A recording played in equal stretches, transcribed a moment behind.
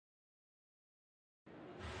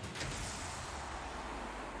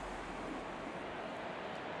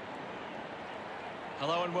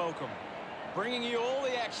Hello and welcome. Bringing you all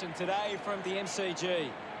the action today from the MCG.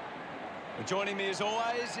 Joining me as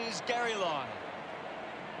always is Gary Lyon.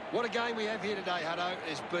 What a game we have here today, Hutto.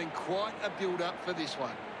 It's been quite a build-up for this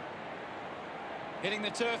one. Hitting the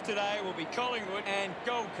turf today will be Collingwood and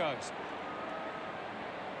Gold Coast.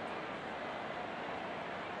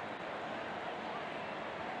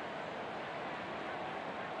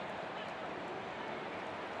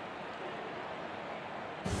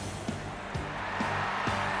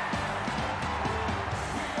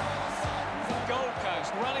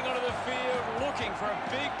 Running onto the field, looking for a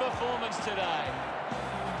big performance today.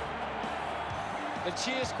 The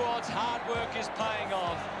cheer squad's hard work is paying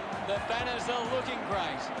off. The banners are looking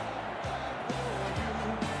great.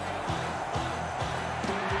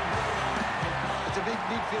 It's a big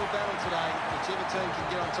midfield battle today. Whichever team can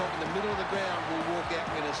get on top in the middle of the ground will walk out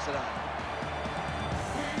winners today.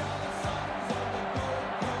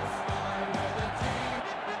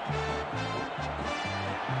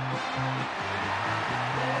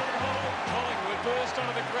 Burst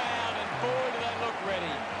onto the ground, and boy, do they look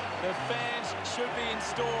ready. The fans should be in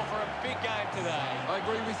store for a big game today. I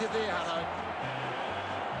agree with you there, Hutto.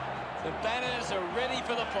 The banners are ready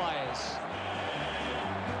for the players.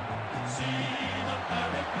 See the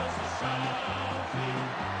Americans are shouting,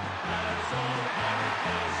 as all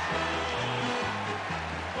Americans sing.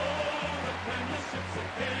 Oh, the Premiership's a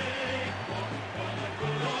big one for the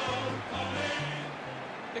good old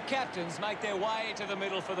Collingwood. The captains make their way to the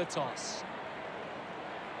middle for the toss.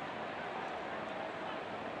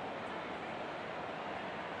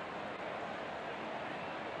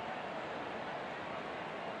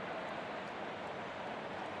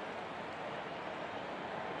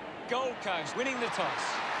 Gold Coast winning the toss.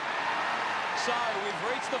 So we've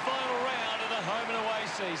reached the final round of the home and away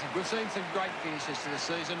season. We've seen some great finishes to the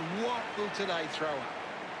season. What will today throw up?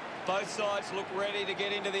 Both sides look ready to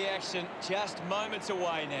get into the action. Just moments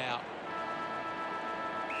away now.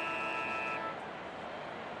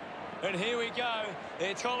 And here we go.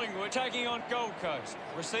 It's Collingwood taking on Gold Coast.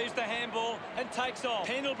 Receives the handball and takes off.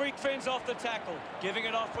 Pendlebury fends off the tackle. Giving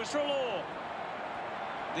it off with Trelaw.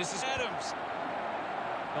 This is Adams.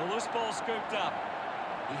 The loose ball scooped up.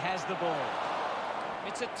 He has the ball.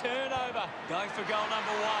 It's a turnover. Going for goal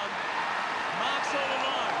number one. Marks all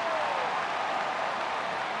alone.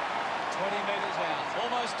 20 metres out.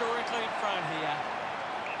 Almost directly in front here.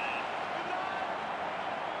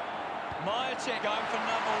 Myercheck going for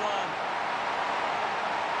number one.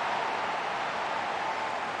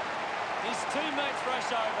 His teammates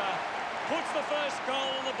rush over. Puts the first goal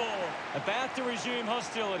on the board. About to resume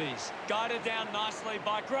hostilities. Guided down nicely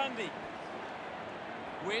by Grundy.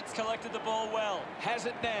 Witts collected the ball well. Has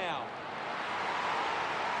it now.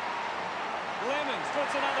 Lemons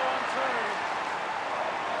puts another one through.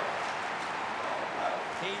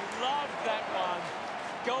 He loved that one.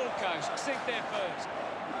 Gold Coast sink there first.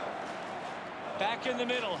 Back in the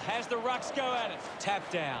middle. Has the Rucks go at it. Tap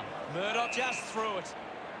down. Murdoch just through it.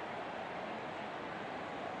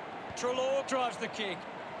 Trelaw drives the kick.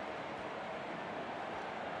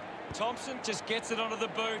 Thompson just gets it onto the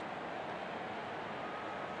boot.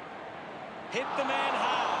 Hit the man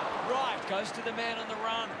hard. Right, goes to the man on the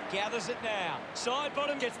run. Gathers it now. Side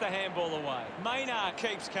bottom gets the handball away. Maynard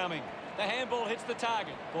keeps coming. The handball hits the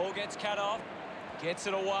target. Ball gets cut off. Gets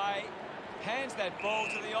it away. Hands that ball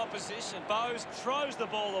to the opposition. Bowes throws the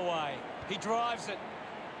ball away. He drives it.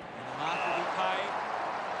 And the mark will be paid.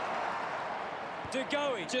 De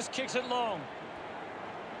Goey just kicks it long.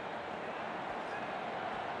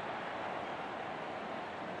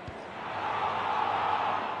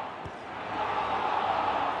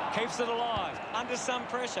 Keeps it alive. Under some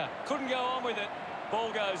pressure. Couldn't go on with it.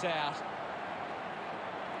 Ball goes out.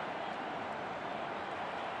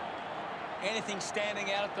 Anything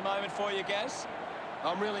standing out at the moment for you, Gaz?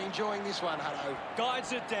 I'm really enjoying this one, Hutto.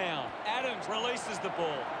 Guides it down. Adams releases the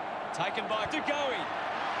ball. Taken by De Goey.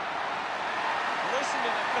 Listen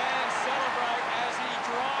to the fans celebrate as he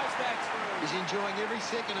drives that through. He's enjoying every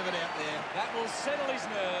second of it out there. That will settle his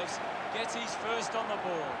nerves. Gets his first on the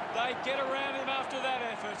ball. They get around him after that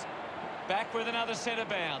effort. Back with another centre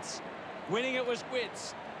bounce. Winning it was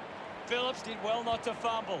Witts. Phillips did well not to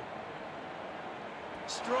fumble.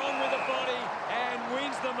 Strong with the body and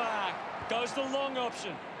wins the mark. Goes the long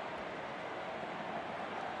option.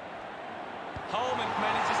 Holman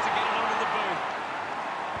manages to get it onto the boot.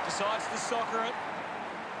 Decides to soccer it.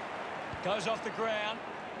 Goes off the ground.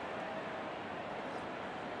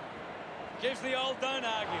 Gives the old don't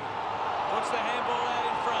argue. Puts the handball out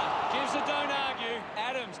in front. Gives a don't argue.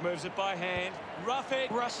 Adams moves it by hand.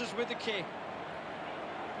 Roughhead rushes with the kick.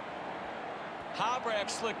 Harbrow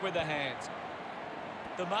slick with the hands.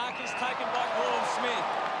 The mark is taken by Paul Smith.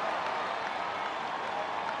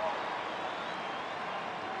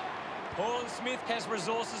 Paul Smith has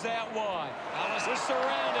resources out wide. Ellis was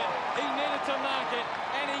surrounded. He needed to mark it,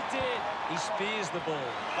 and he did. He spears the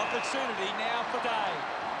ball. Opportunity now for Day.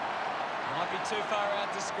 Might be too far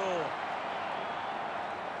out to score.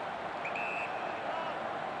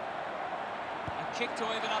 A kick to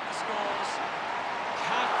even up the scores.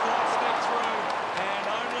 Can't quite step through, and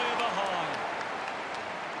only a behind.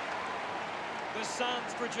 The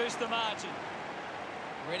Suns produce the margin.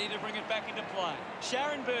 Ready to bring it back into play.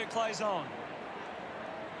 Scharenberg plays on.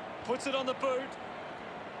 Puts it on the boot.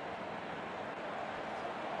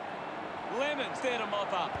 Lemons there to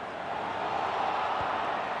mop up.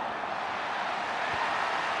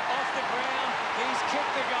 Off the ground, he's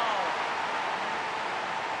kicked the goal.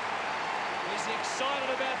 He's excited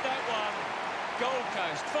about that one. Gold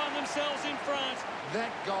Coast find themselves in front.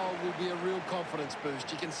 That goal will be a real confidence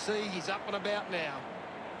boost. You can see he's up and about now.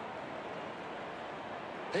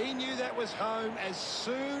 He knew that was home as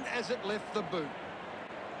soon as it left the boot.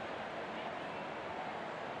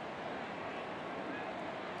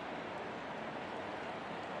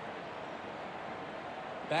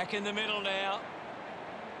 Back in the middle now.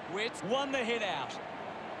 Witt won the hit out.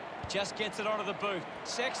 Just gets it onto the boot.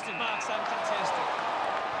 Sexton marks uncontested.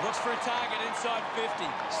 Looks for a target inside 50.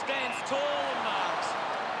 Stands tall and marks.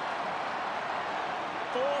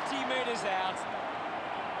 40 metres out.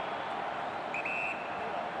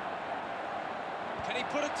 Can he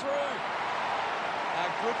put it through? A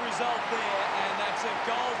good result there, and that's a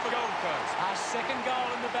goal for Gold Coast. Our second goal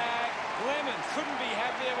in the bag. Lemons couldn't be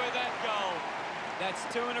happier with that goal. That's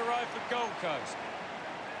 2 in a row for Gold Coast.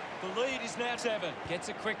 The lead is now 7. Gets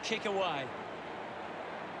a quick kick away.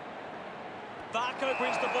 Barco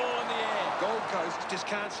brings the ball in the air. Gold Coast just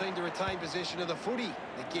can't seem to retain possession of the footy.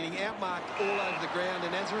 They're getting outmarked all over the ground,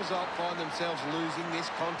 and as a result find themselves losing this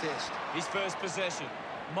contest. His first possession.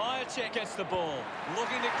 Myercheck gets the ball.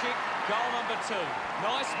 Looking to kick goal number 2.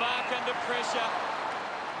 Nice mark under pressure.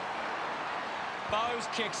 Bowes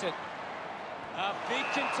kicks it. A big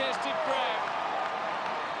contested grab.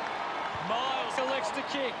 Miles elects to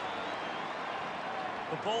kick.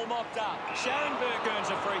 The ball mopped up. Scharenberg earns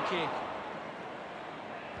a free kick.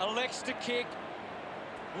 Elects to kick.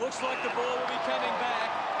 Looks like the ball will be coming back.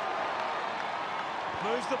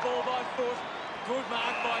 Moves the ball by foot. Good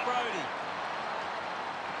mark by Brody.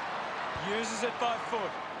 Uses it by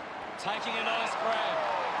foot. Taking a nice grab.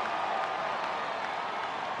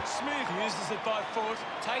 Smith uses it by foot.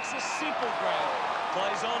 Takes a simple grab.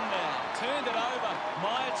 Plays on now. Turned it over.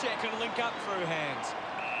 Myercheck can link up through hands.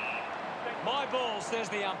 My ball, says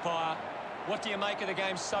the umpire. What do you make of the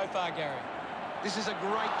game so far, Gary? This is a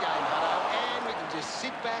great game, Hutto, and we can just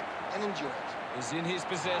sit back and enjoy it. Is in his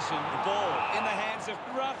possession. The ball in the hands of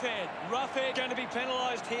Roughhead. Roughhead going to be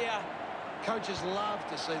penalised here. Coaches love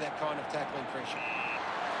to see that kind of tackling pressure.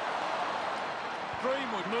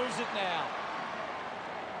 Greenwood moves it now.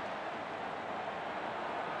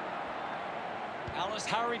 Ellis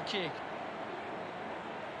hurried kick.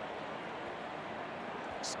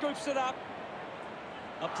 Scoops it up.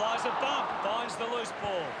 Applies a bump. Finds the loose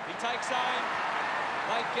ball. He takes aim.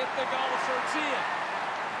 They get the goal through Tier.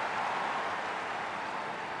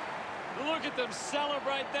 Look at them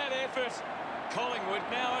celebrate that effort. Collingwood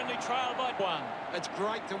now only trail by 1. It's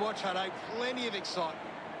great to watch, Hutto. Plenty of excitement.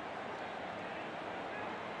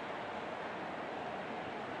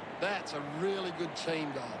 That's a really good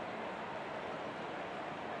team goal.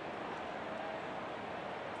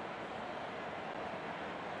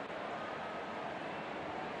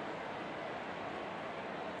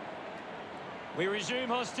 We resume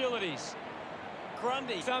hostilities.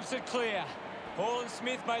 Grundy thumps it clear. Paul and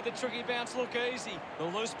Smith made the tricky bounce look easy. The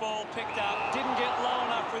loose ball picked up. Didn't get low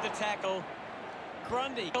enough with the tackle.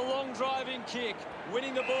 Grundy, a long driving kick.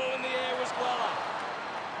 Winning the ball in the air was Weller.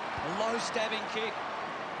 A low stabbing kick.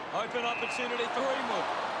 Open opportunity for Greenwood.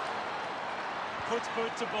 Puts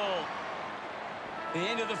boot to ball. The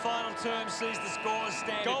end of the final term sees the scores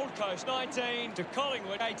stand. Gold Coast 19 to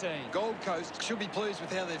Collingwood 18. Gold Coast should be pleased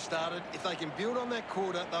with how they've started. If they can build on that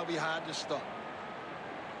quarter, they'll be hard to stop.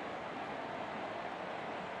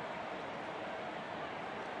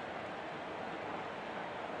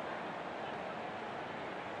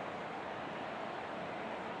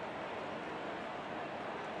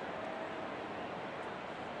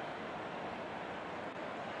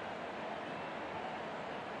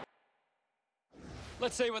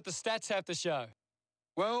 Let's see what the stats have to show.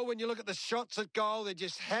 Well, when you look at the shots at goal, there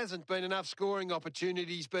just hasn't been enough scoring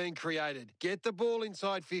opportunities being created. Get the ball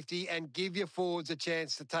inside 50 and give your forwards a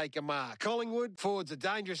chance to take a mark. Collingwood, forwards are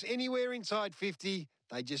dangerous anywhere inside 50.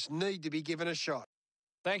 They just need to be given a shot.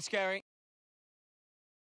 Thanks, Gary.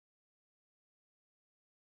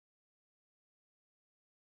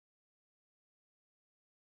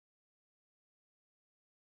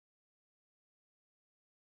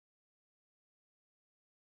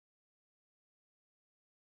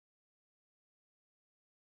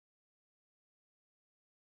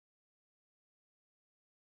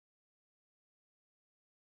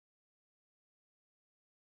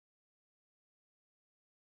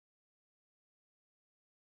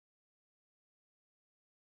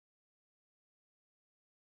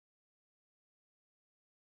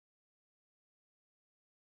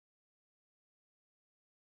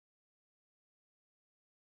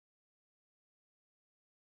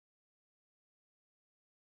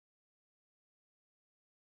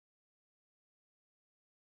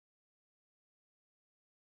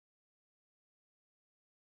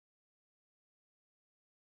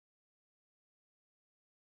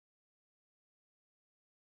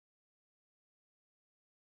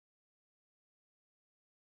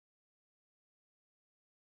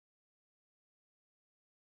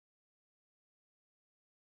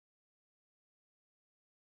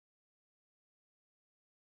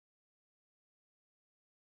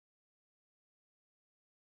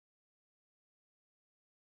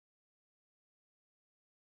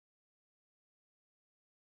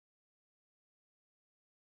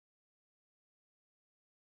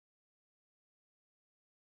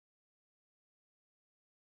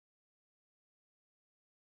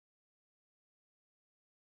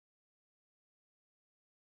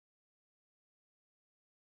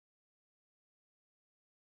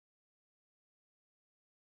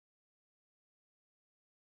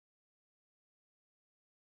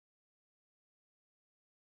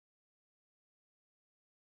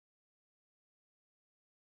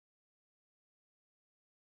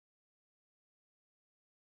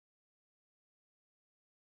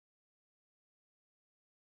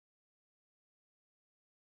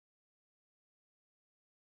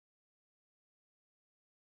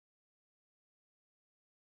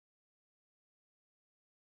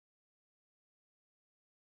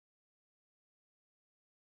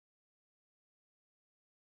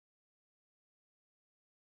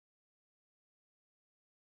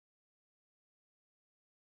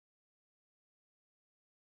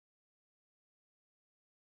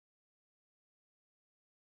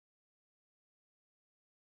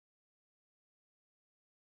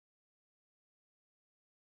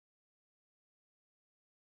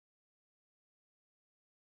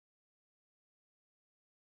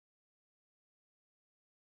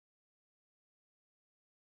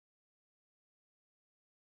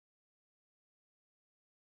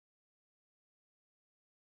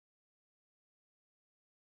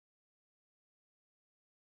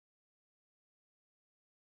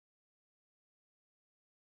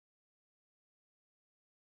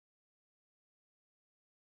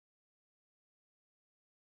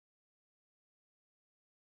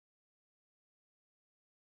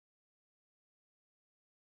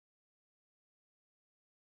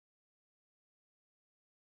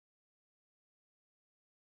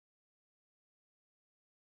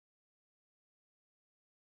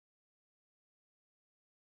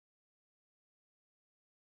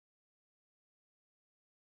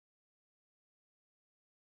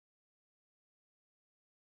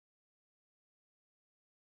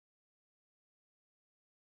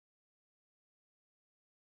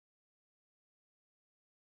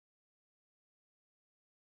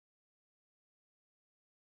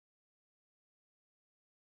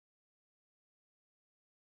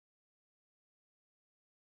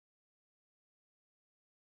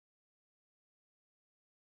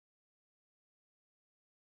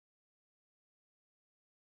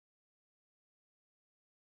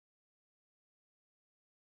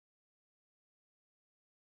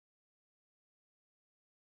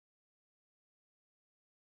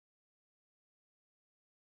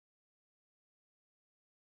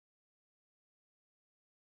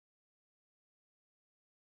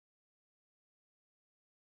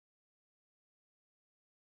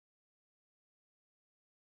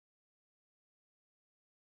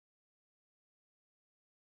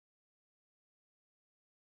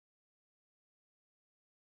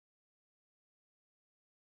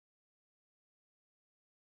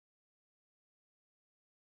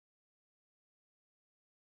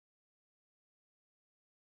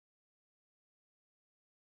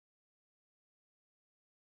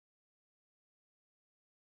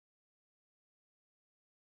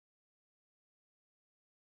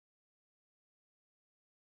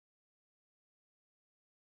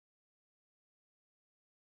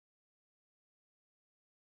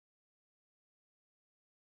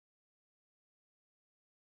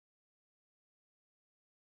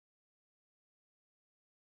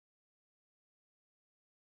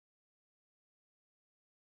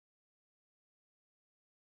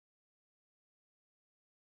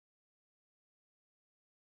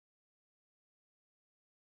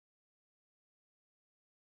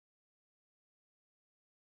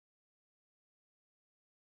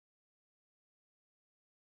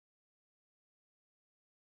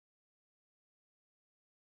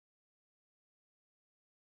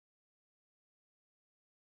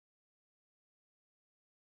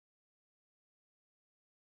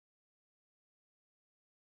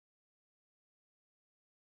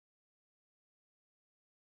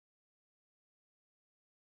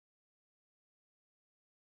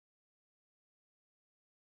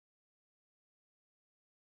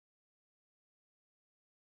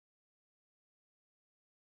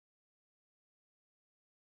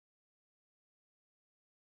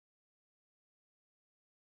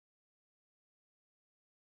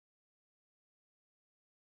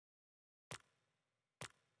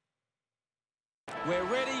 We're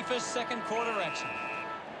ready for second quarter action.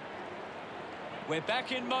 We're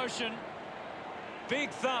back in motion.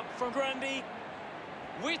 Big thump from Grundy.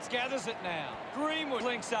 Witts gathers it now. Greenwood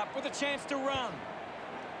links up with a chance to run.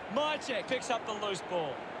 Mychek picks up the loose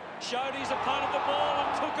ball. Showed his opponent the ball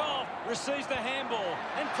and took off. Receives the handball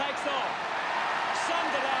and takes off.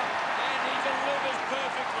 Summed it up and he delivers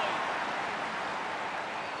perfectly.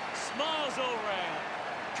 Smiles all round.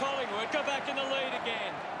 Collingwood go back in the lead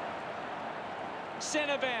again.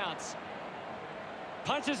 Centre bounce.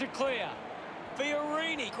 Punches it clear.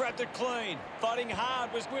 Fiorini grabbed it clean. Fighting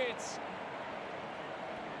hard was Witts.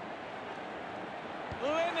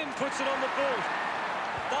 Lemon puts it on the boot.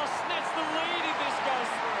 They'll snatch the lead if this goes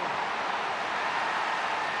through.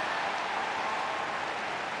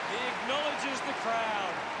 He acknowledges the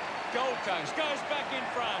crowd. Gold Coast goes back in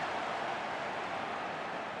front.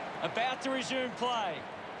 About to resume play.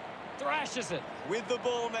 Thrashes it with the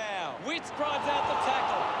ball now. Witts drives out the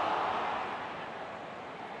tackle.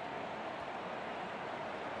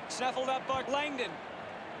 Snaffled up by Langdon.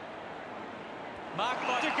 Marked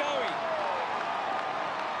by Degoe.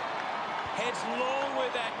 Heads long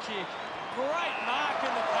with that kick. Great mark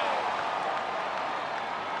in the pack.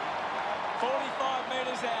 45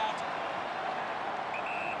 metres out.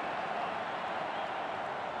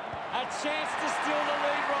 A chance to steal the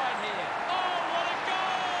lead right here. Oh, what a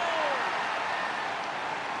goal!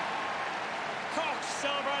 Cox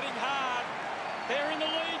celebrating hard. They're in the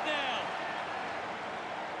lead now.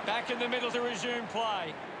 Back in the middle to resume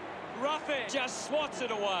play. Ruffin just swats it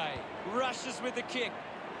away. Rushes with the kick.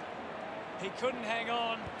 He couldn't hang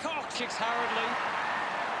on. Cox kicks hurriedly.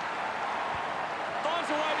 Finds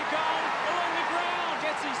a way to goal. Along the ground.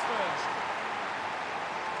 Gets his first.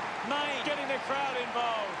 Main getting the crowd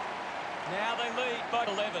involved. Now they lead by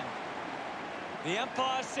 11. The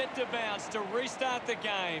umpire's set to bounce to restart the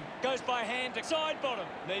game. Goes by hand to side bottom.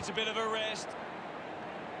 Needs a bit of a rest.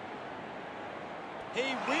 He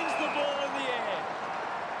wins the ball in the air.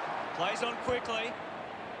 Plays on quickly.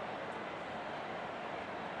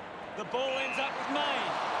 The ball ends up with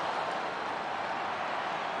Main.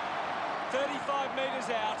 35 metres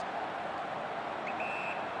out.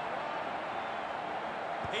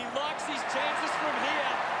 He likes his chances from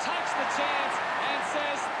here. Takes the chance and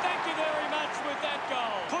says thank you very much with that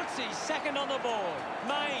goal. Puts his second on the board.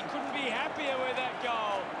 Main couldn't be happier with that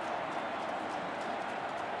goal.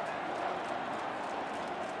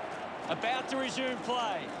 About to resume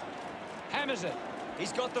play. Hammers it.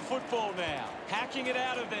 He's got the football now. Hacking it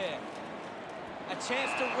out of there. A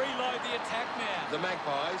chance to reload the attack now. The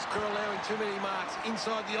Magpies are allowing too many marks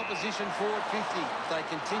inside the opposition forward 50. If they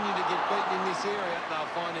continue to get beaten in this area,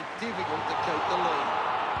 they'll find it difficult to keep the lead.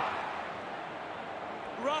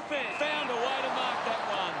 Ruffin found a way to mark that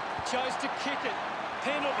one. Chose to kick it.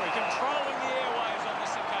 Pendlebury controlling the airwaves on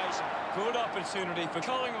this occasion. Good opportunity for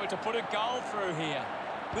Collingwood to put a goal through here.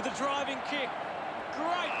 With a driving kick.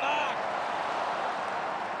 Great mark.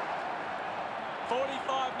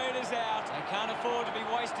 45 metres out. They can't afford to be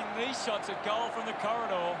wasting these shots at goal from the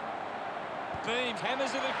corridor. Beams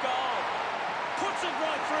hammers it at goal. Puts it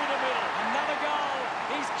right through the middle. Another goal.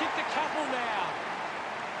 He's kicked a couple now.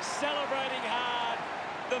 Celebrating hard.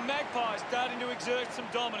 The Magpies starting to exert some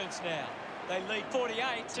dominance now. They lead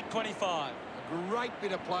 48 to 25. A great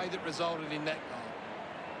bit of play that resulted in that goal.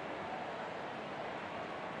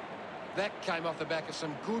 That came off the back of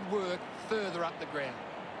some good work further up the ground.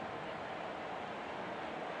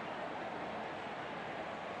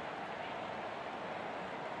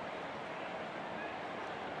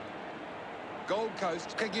 Gold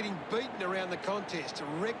Coast are getting beaten around the contest.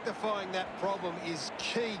 Rectifying that problem is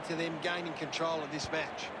key to them gaining control of this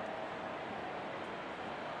match.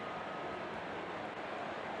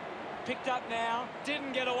 Picked up now.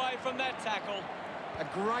 Didn't get away from that tackle. A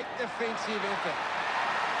great defensive effort.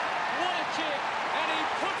 What a kick. And he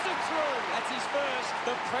puts it through. That's his first.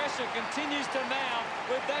 The pressure continues to mount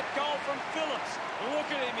with that goal from Phillips. Look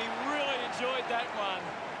at him. He really enjoyed that one.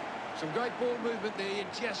 Some great ball movement there. You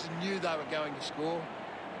just knew they were going to score.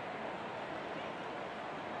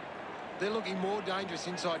 They're looking more dangerous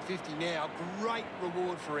inside 50 now. Great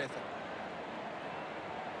reward for effort.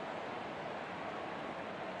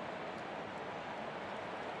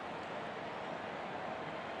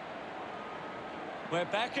 We're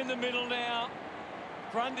back in the middle now.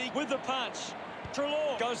 Grundy with the punch.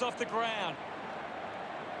 Treloar goes off the ground.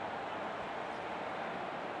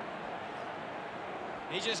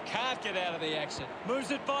 He just can't get out of the action.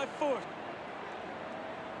 Moves it by foot.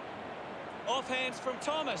 Off hands from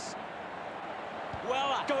Thomas.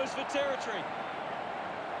 Weller goes for territory.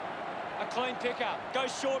 A clean pickup.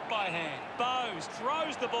 Goes short by hand. Bowes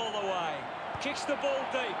throws the ball away. Kicks the ball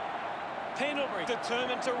deep. Pendlebury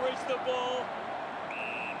determined to reach the ball.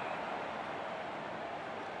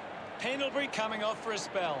 Pendlebury coming off for a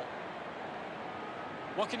spell.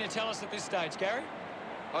 What can you tell us at this stage, Gary?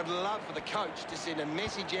 I'd love for the coach to send a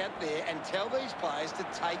message out there and tell these players to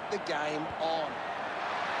take the game on.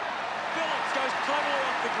 Phillips goes cleverly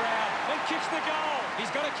off the ground and kicks the goal.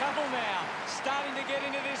 He's got a couple now, starting to get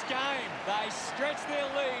into this game. They stretch their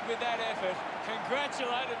lead with that effort.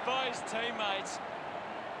 Congratulated by his teammates.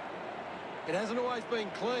 It hasn't always been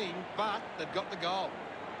clean, but they've got the goal.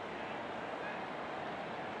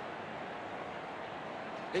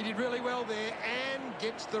 He did really well there and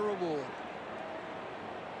gets the reward.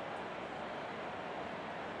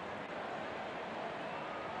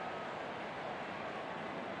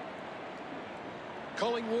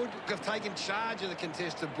 Collingwood have taken charge of the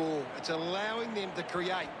contested ball. It's allowing them to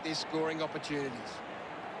create their scoring opportunities.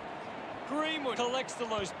 Greenwood collects the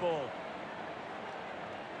loose ball.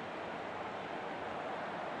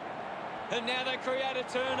 And now they create a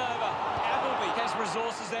turnover. Appleby has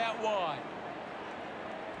resources out wide.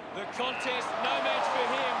 The contest, no match for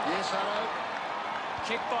him. Yes, hello.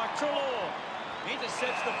 Kick by Trelaw.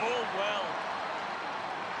 Intercepts the ball well.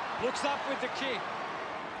 Looks up with the kick.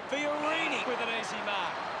 Fiorini with an easy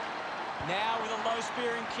mark. Now with a low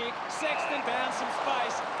spearing kick. Sexton found some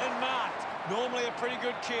space and marked. Normally a pretty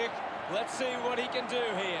good kick. Let's see what he can do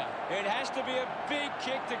here. It has to be a big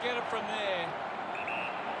kick to get it from there.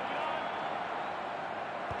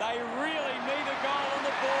 They really need a goal on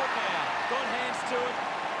the board now. Got hands to it.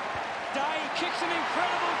 Day kicks an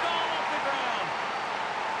incredible goal off the ground.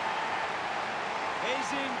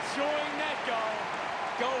 He's enjoying that goal.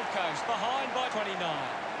 Gold Coast behind by 29.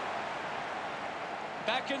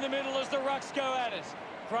 Back in the middle as the Rucks go at it.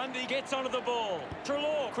 Grundy gets onto the ball.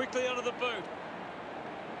 Trelaw quickly onto the boot.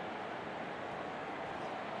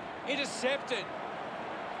 Intercepted.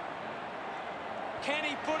 Can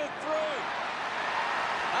he put it through?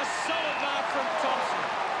 A solid mark from Thompson.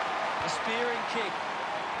 A spearing kick.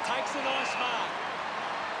 Takes a nice mark.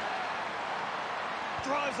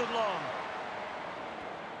 Drives it long.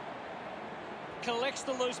 Collects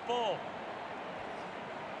the loose ball.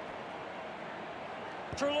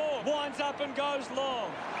 Trelaw winds up and goes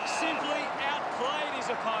long. Simply outplayed his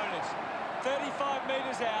opponent. 35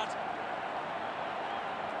 metres out.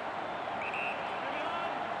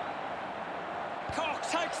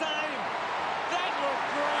 Cox takes aim. That looked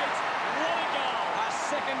great. What a goal. A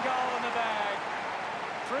second goal in the bag.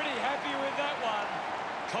 Pretty happy with that one.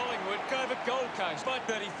 Collingwood over Gold Coast by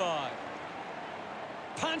 35.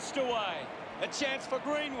 Punched away. A chance for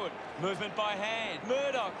Greenwood. Movement by hand.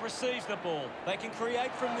 Murdoch receives the ball. They can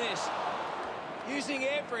create from this. Using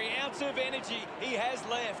every ounce of energy he has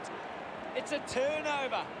left. It's a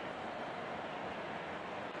turnover.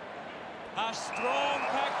 A strong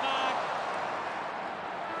pack mark.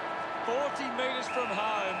 40 metres from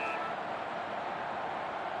home.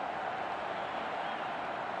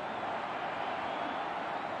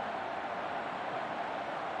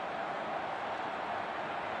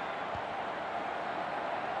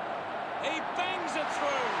 He bangs it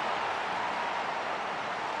through.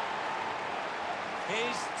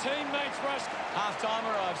 His teammates rush. Half-time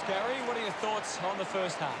arrives, Gary. What are your thoughts on the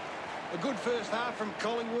first half? A good first half from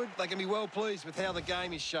Collingwood. They can be well pleased with how the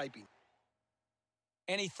game is shaping.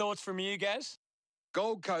 Any thoughts from you, Gaz?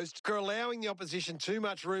 Gold Coast are allowing the opposition too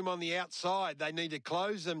much room on the outside. They need to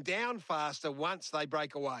close them down faster once they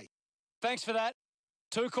break away. Thanks for that.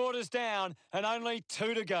 2 quarters down and only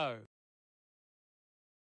 2 to go.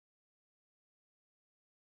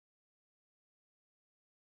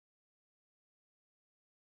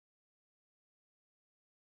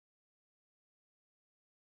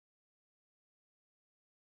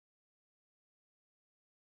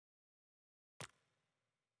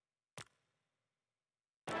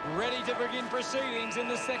 Ready to begin proceedings in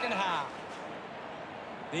the second half.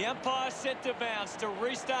 The umpire set to bounce to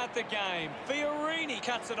restart the game. Fiorini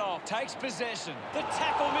cuts it off, takes possession. The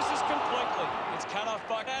tackle misses completely. It's cut off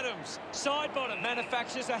by Adams. Side bottom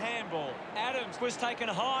manufactures a handball. Adams was taken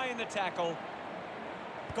high in the tackle.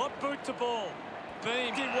 Got boot to ball.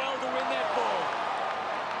 Beam did well to win that ball.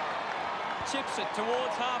 Chips it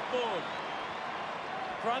towards half board.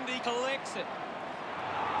 Grundy collects it.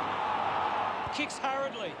 Kicks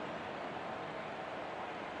hurriedly.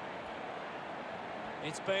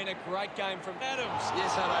 It's been a great game from Adams.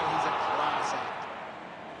 Yes, I know. He's a class act.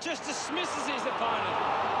 Just dismisses his opponent.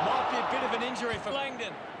 Might be a bit of an injury for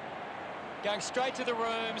Langdon. Going straight to the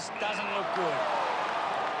rooms. Doesn't look good.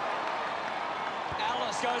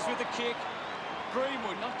 Alice goes with the kick.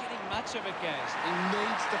 Greenwood not getting much much of it, Gaz. He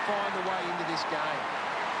needs to find a way into this game.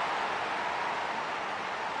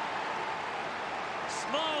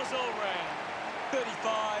 Smiles all round.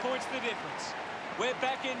 35 points the difference. We're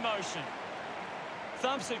back in motion.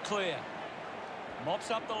 Thumps it clear.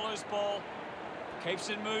 Mops up the loose ball. Keeps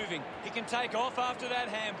it moving. He can take off after that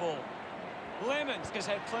handball. Lemons has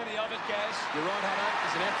had plenty of it, Gaz. You're right, Hutto.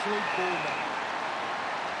 He's an absolute bullman.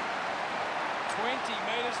 20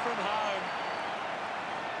 metres from home.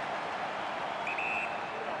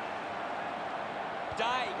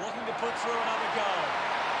 Day looking to put through another goal.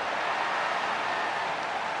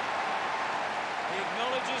 He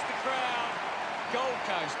acknowledges the crowd. Gold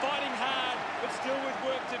Coast fighting hard, but still with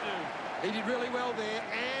work to do. He did really well there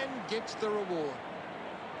and gets the reward.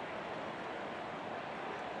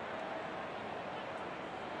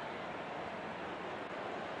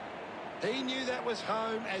 He knew that was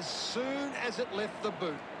home as soon as it left the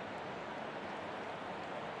boot.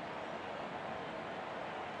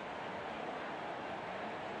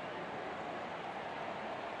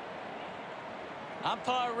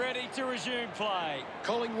 Umpire ready to resume play.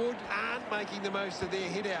 Collingwood aren't making the most of their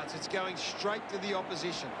hit-outs. It's going straight to the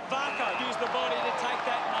opposition. Varco used the body to take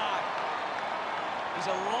that mark. He's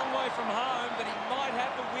a long way from home, but he might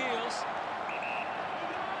have the wheels.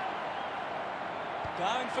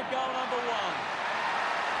 Going for goal number 1.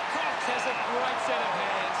 Cox has a great set of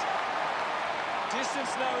hands.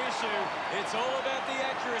 Distance no issue. It's all about the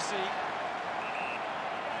accuracy.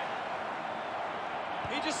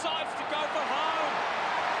 He decides to go for home.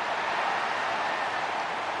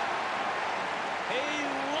 He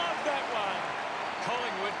loved that one.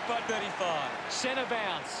 Collingwood, but 35. Centre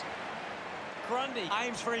bounce. Grundy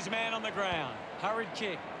aims for his man on the ground. Hurried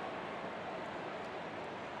kick.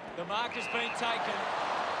 The mark has been taken.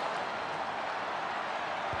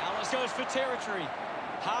 Alice goes for territory.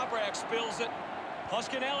 Harbrow spills it.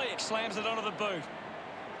 Hoskin Elliott slams it onto the boot.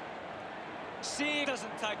 Sear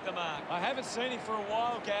doesn't take the mark. I haven't seen him for a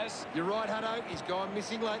while, Gaz. You're right, Hutto. He's gone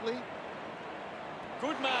missing lately.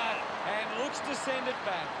 Good mark, and looks to send it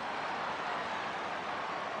back.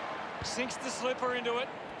 Sinks the slipper into it.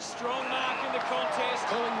 Strong mark in the contest.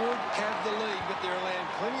 Collingwood have the lead, but they're allowing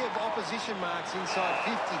plenty of opposition marks inside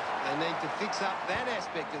 50. They need to fix up that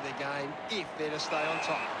aspect of their game if they're to stay on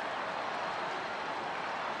top.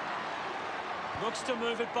 Looks to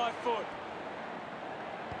move it by foot.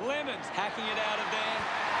 Lemons hacking it out of there.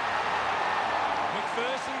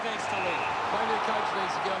 McPherson needs to lead. Maybe the coach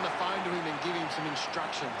needs to get on the phone to him and give him some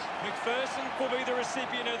instructions. McPherson will be the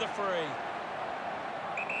recipient of the free.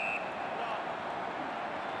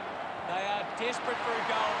 They are desperate for a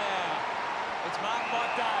goal now. It's marked by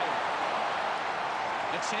Day.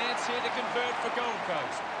 A chance here to convert for Gold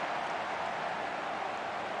Coast.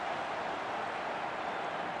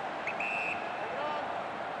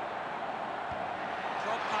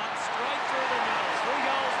 Drop punt straight through the middle. 3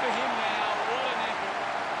 goals for him now. What an effort.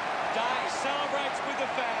 Day celebrates with the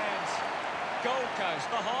fans. Gold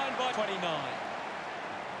Coast behind by 29.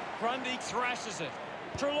 Grundy thrashes it.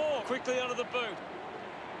 Treloar quickly onto the boot.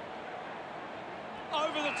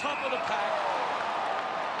 Over the top of the pack.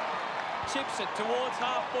 Chips it towards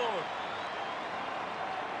half forward.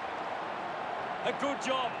 A good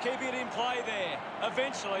job keeping it in play there.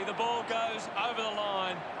 Eventually the ball goes over the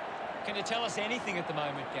line. Can you tell us anything at the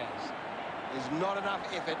moment, Gaz? There's not enough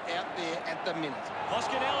effort out there at the minute.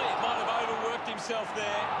 Hoskin Elliott might have overworked himself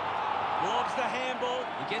there. Lobs the handball.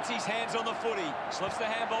 He gets his hands on the footy. Slips the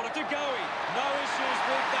handball to Goey. No issues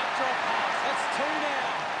with that drop pass. That's 2 now.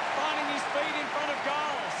 Finding his feet in front of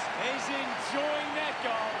goals. He's enjoying that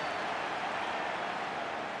goal.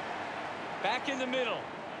 Back in the middle.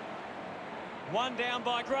 1 down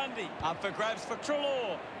by Grundy. Up for grabs for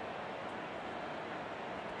Treloar.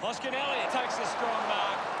 Hoskin Elliott takes a strong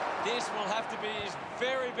mark. This will have to be his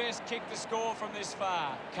very best kick to score from this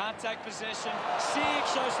far. Can't take possession. Sear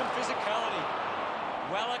shows some physicality.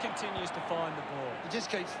 Weller continues to find the ball. He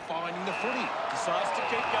just keeps finding the footy. Decides to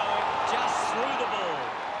keep going. Just through the ball.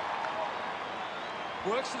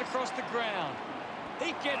 Works it across the ground.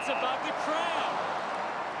 He gets above the crowd.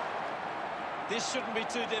 This shouldn't be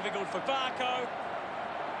too difficult for Varco.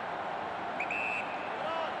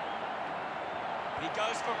 He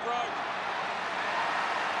goes for broke.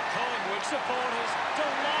 Collingwood supporters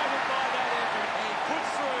delighted by that effort. He puts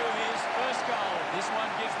through his first goal. This one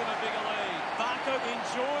gives them a bigger lead. Varco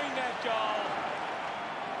enjoying that goal.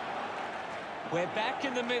 We're back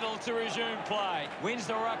in the middle to resume play. Wins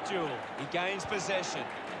the ruck duel. He gains possession.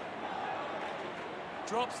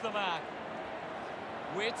 Drops the mark.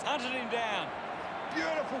 Witts hunted him down.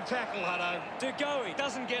 Beautiful tackle, Hutto. De Goey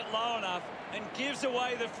doesn't get low enough and gives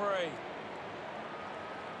away the free.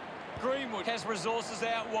 Greenwood has resources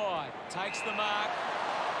out wide. Takes the mark.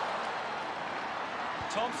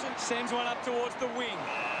 Thompson sends one up towards the wing.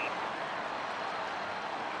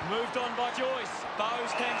 Moved on by Joyce.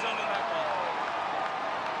 Bowes hangs onto that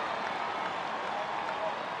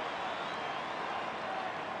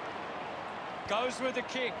one. Goes with the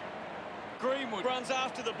kick. Greenwood runs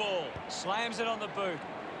after the ball. Slams it on the boot.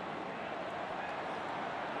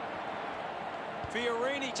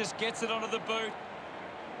 Fiorini just gets it onto the boot.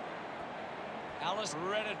 Alice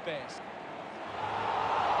read it best.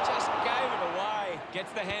 Just gave it away.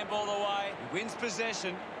 Gets the handball away. He wins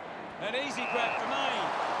possession. An easy grab for Maine.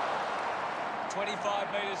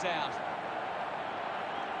 25 metres out.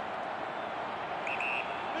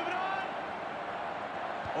 Moving on.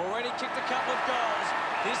 Already kicked a couple of goals.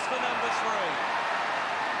 This for number 3.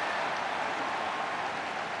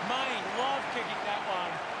 Maine love kicking that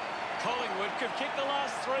one. Collingwood could kick the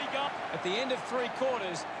last 3 goals. At the end of 3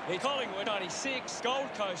 quarters, it's Collingwood 96,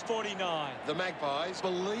 Gold Coast 49. The Magpies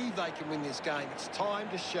believe they can win this game. It's time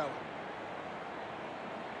to show it.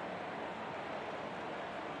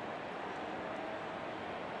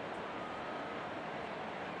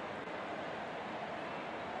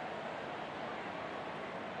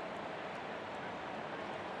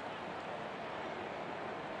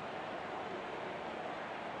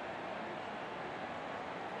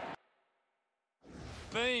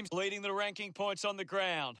 Beams leading the ranking points on the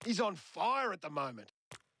ground. He's on fire at the moment.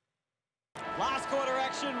 Last quarter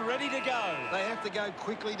action, ready to go. They have to go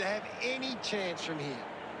quickly to have any chance from here.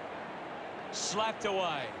 Slapped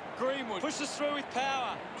away. Greenwood pushes through with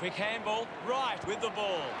power. Quick handball, right with the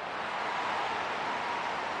ball.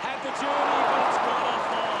 Had the journey, but it's gone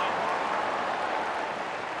offline.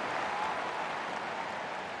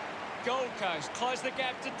 Gold Coast close the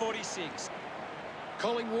gap to 46.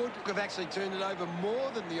 Collingwood have actually turned it over more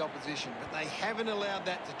than the opposition, but they haven't allowed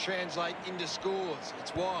that to translate into scores.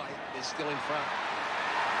 It's why they're still in front.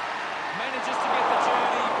 Manages to get the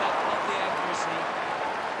journey, but not the accuracy.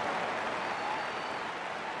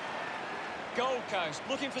 Gold Coast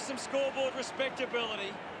looking for some scoreboard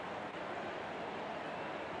respectability.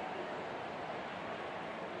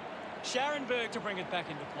 Scharenberg to bring it back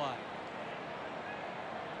into play.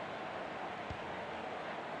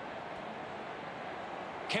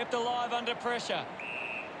 Kept alive under pressure.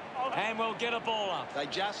 And will get a ball up. They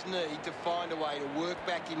just need to find a way to work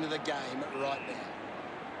back into the game right now.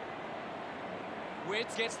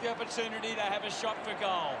 Witts gets the opportunity to have a shot for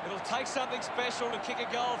goal. It'll take something special to kick a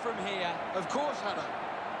goal from here. Of course, Hunter.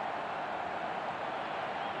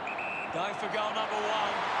 Going for goal number 1.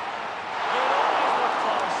 It always looked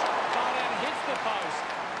close. Barnett hits the post.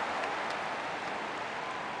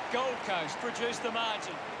 Gold Coast produce the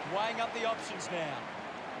margin. Weighing up the options now.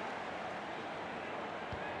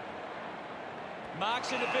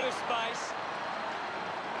 Marks in a bit of space.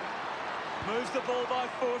 Moves the ball by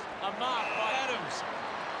foot. A mark by Adams.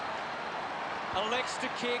 Elects to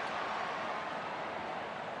kick.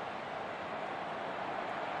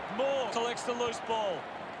 Moore collects the loose ball.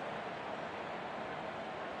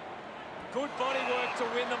 Good body work to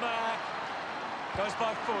win the mark. Goes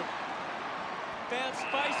by foot. Found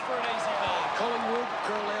space for an easy mark. Collingwood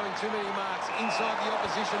are allowing too many marks inside the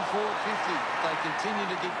opposition forward 50. If they continue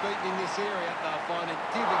to get beaten in this area, they'll find it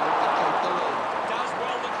difficult to keep the lead. Does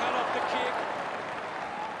well to cut off the kick.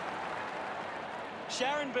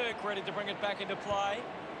 Scharenberg ready to bring it back into play.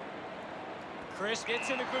 Chris gets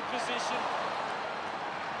in a good position.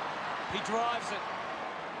 He drives it.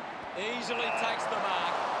 Easily takes the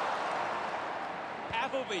mark.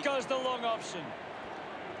 Appleby goes the long option.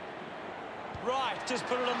 Right, just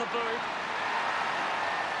put it on the boot.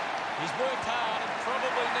 He's worked hard and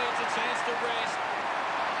probably needs a chance to rest.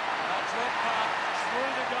 A drop putt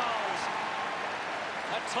through the goals.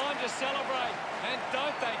 A time to celebrate. And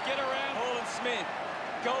don't they get around Hall and Smith.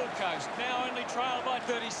 Gold Coast now only trail by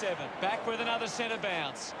 37. Back with another centre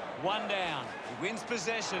bounce. 1 down. He wins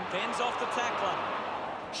possession, fends off the tackler.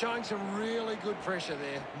 Showing some really good pressure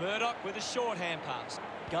there. Murdoch with a short hand pass.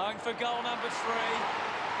 Going for goal number 3.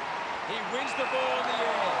 He wins the ball in the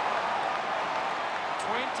air.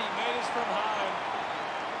 20 metres from home.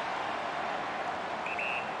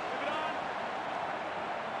 Move it on.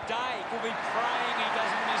 Day will be praying he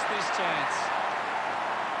doesn't miss this chance.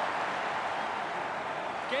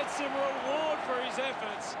 Gets some reward for his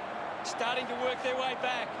efforts. Starting to work their way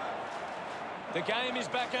back. The game is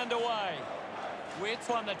back underway. Witts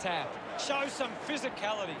on the tap. Shows some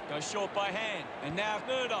physicality. Goes short by hand. And now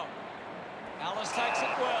Murdoch. Alice takes it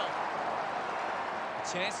well.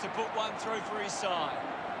 Chance to put one through for his side.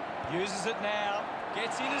 Uses it now.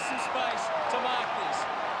 Gets into some space to mark this.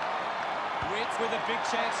 Wits with a big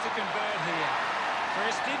chance to convert here.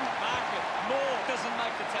 Chris didn't mark it. Moore doesn't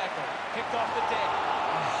make the tackle. Picked off the deck.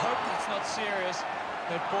 I hope that's not serious.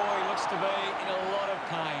 That boy looks to be in a lot of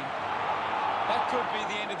pain. That could be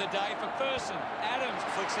the end of the day for Person. Adams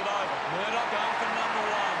flicks it over. Murdoch going for number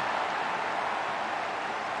one.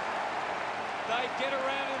 They get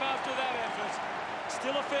around him after that effort.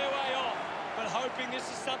 Still a fair way off, but hoping this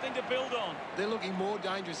is something to build on. They're looking more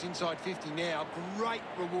dangerous inside 50 now. Great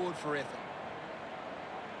reward for effort.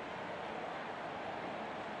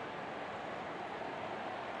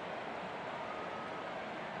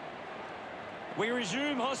 We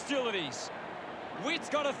resume hostilities. Witt's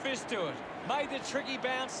got a fist to it. Made the tricky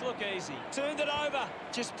bounce look easy. Turned it over.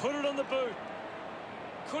 Just put it on the boot.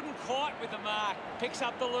 Couldn't quite with the mark. Picks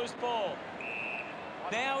up the loose ball.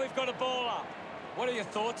 Now we've got a ball up. What are your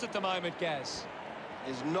thoughts at the moment, Gaz?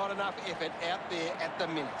 There's not enough effort out there at the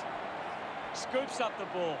minute. Scoops up the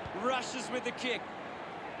ball. Rushes with the kick.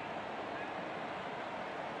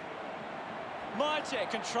 Mychek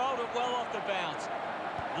controlled it well off the bounce.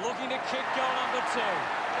 Looking to kick goal number 2.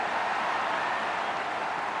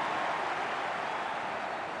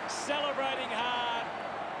 Celebrating hard.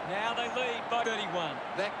 Now they lead by 31.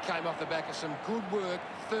 That came off the back of some good work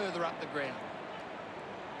further up the ground.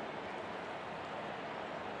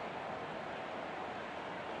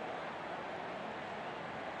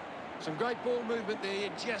 Some great ball movement there. You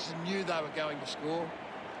just knew they were going to score.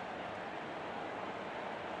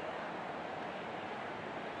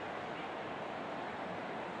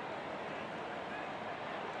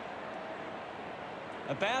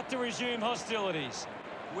 About to resume hostilities.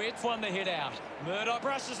 Witt won the hit out. Murdoch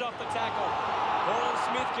brushes off the tackle. Paul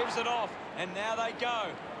Smith gives it off, and now they go.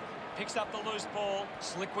 Picks up the loose ball,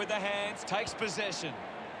 slick with the hands, takes possession.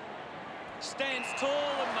 Stands tall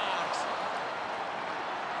and marks.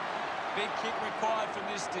 Big kick required from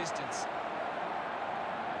this distance.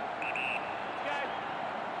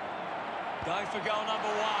 Going for goal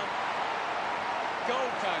number 1.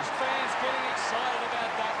 Gold Coast fans getting excited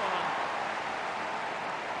about that one.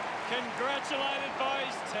 Congratulated by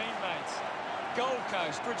his teammates. Gold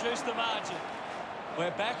Coast produced the margin.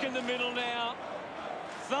 We're back in the middle now.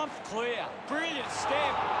 Thumped clear. Brilliant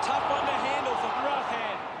step. Tough one to handle for rough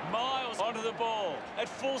hand. Miles onto the ball. At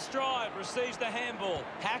full stride, receives the handball.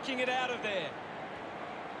 Hacking it out of there.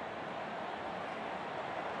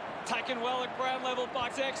 Taken well at ground level by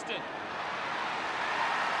Sexton.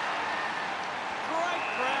 Great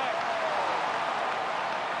grab.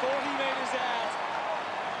 40 metres out.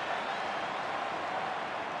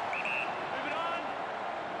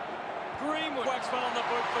 Greenwood whacks one on the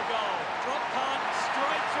boot for goal. Drop punt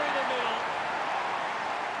straight through the middle.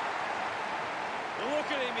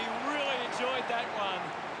 Look at him, he really enjoyed that one.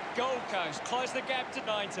 Gold Coast close the gap to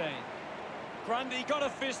 19. Grundy got a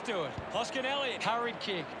fist to it. Hoskin Elliott, hurried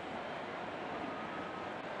kick.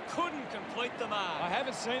 Couldn't complete the mark. I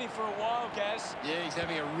haven't seen him for a while, Gaz. Yeah, he's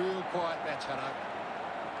having a real quiet match, Hutto.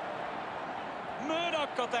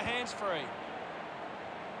 Murdoch got the hands free.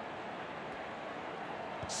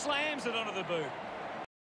 Slams it onto the boot.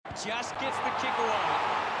 Just gets the kick away.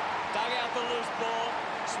 Dug out the loose ball.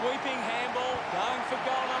 Sweeping handball. Going for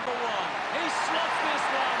goal number 1. He slots this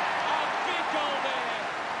one. A big goal there.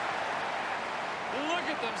 Look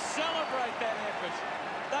at them celebrate that effort.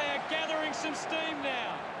 They are gathering some steam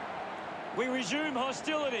now. We resume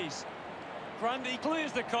hostilities. Grundy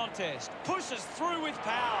clears the contest. Pushes through with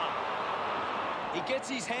power. He gets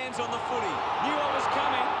his hands on the footy. Knew what was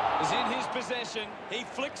coming. Is in his possession. He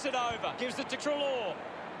flicks it over. Gives it to Treloar.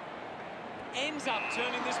 Ends up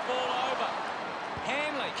turning this ball over.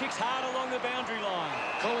 Hanley kicks hard along the boundary line.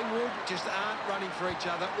 Collingwood just aren't running for each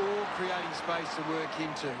other or creating space to work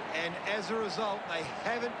into. And as a result, they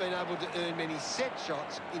haven't been able to earn many set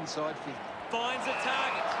shots inside 50. Finds a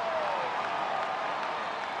target.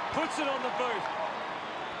 Puts it on the boot.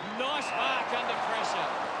 Nice mark under pressure.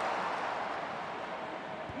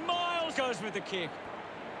 Miles goes with the kick.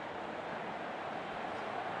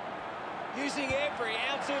 Using every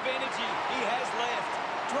ounce of energy he has left.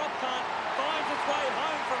 Drop punt, finds its way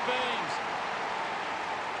home from Beams.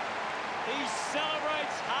 He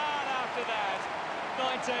celebrates hard after that.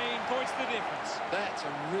 19 points the difference. That's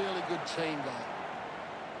a really good team goal.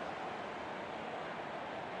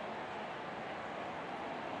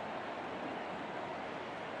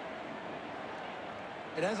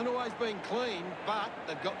 It hasn't always been clean, but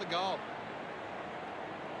they've got the goal.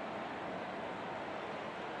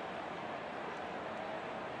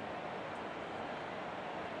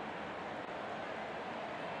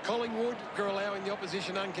 Collingwood are allowing the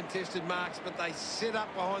opposition uncontested marks, but they set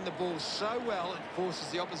up behind the ball so well it forces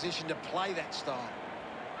the opposition to play that style.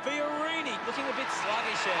 Fiorini looking a bit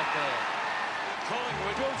sluggish out there.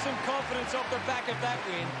 Collingwood built some confidence off the back of that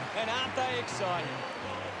win, and aren't they excited?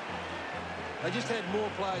 They just had more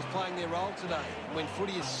players playing their role today. When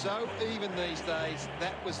footy is so even these days,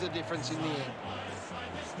 that was the difference in the end.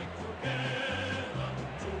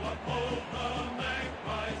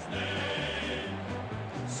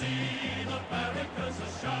 See the barricades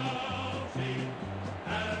are shouting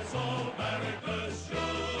as all barricades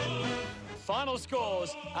should. Final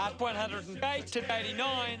scores at 108 to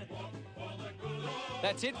 89.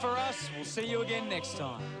 That's it for us. We'll see you again next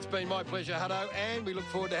time. It's been my pleasure, Hutto, and we look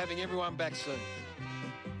forward to having everyone back soon.